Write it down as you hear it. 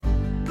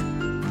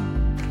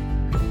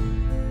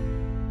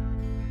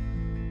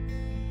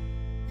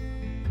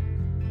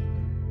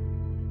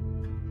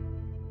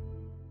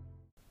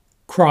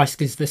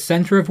Christ is the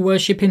centre of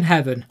worship in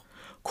heaven.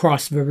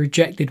 Christ the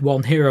rejected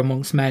one here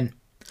amongst men.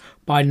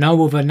 By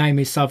no other name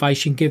is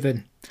salvation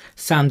given.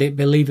 Sound it,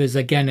 believers,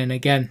 again and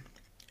again.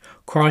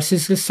 Christ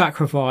is the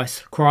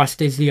sacrifice.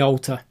 Christ is the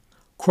altar.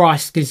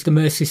 Christ is the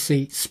mercy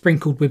seat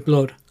sprinkled with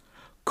blood.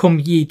 Come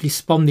ye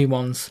desponding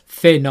ones,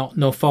 fear not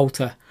nor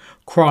falter.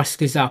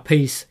 Christ is our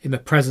peace in the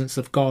presence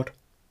of God.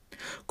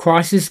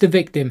 Christ is the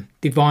victim,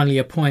 divinely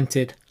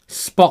appointed,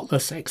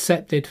 spotless,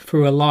 accepted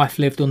through a life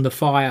lived under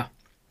fire.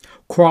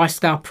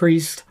 Christ our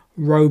priest,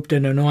 robed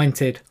and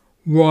anointed,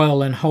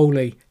 royal and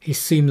holy, his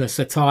seamless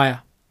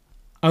attire.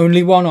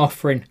 Only one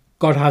offering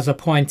God has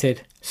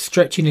appointed,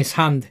 stretching his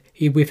hand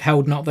he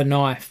withheld not the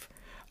knife.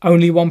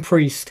 Only one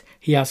priest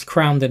he has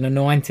crowned and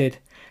anointed,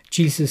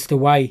 Jesus the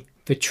way,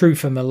 the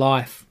truth and the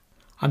life.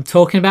 I'm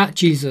talking about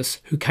Jesus,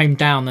 who came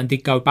down and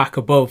did go back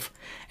above,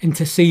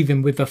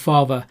 interceding with the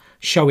Father,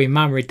 showing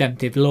man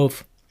redemptive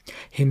love.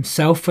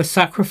 Himself for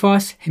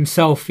sacrifice,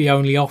 himself the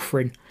only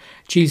offering.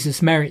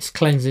 Jesus merits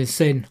cleansing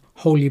sin,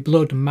 holy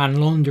blood and man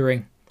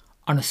laundering.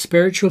 On a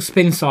spiritual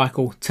spin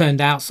cycle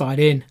turned outside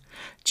in,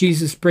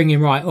 Jesus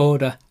bringing right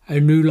order, a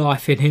new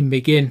life in him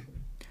begin.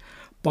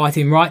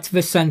 Biting right to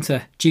the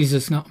centre,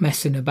 Jesus not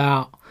messing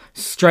about,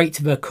 straight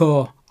to the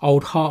core,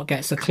 old heart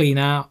gets a clean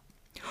out.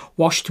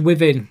 Washed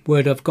within,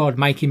 word of God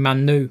making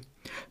man new,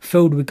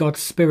 filled with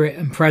God's spirit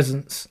and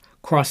presence,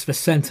 Christ the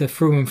centre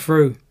through and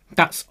through.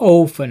 That's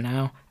all for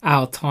now,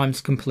 our time's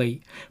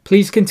complete.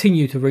 Please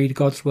continue to read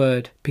God's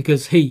word,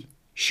 because he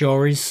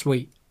sure is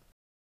sweet.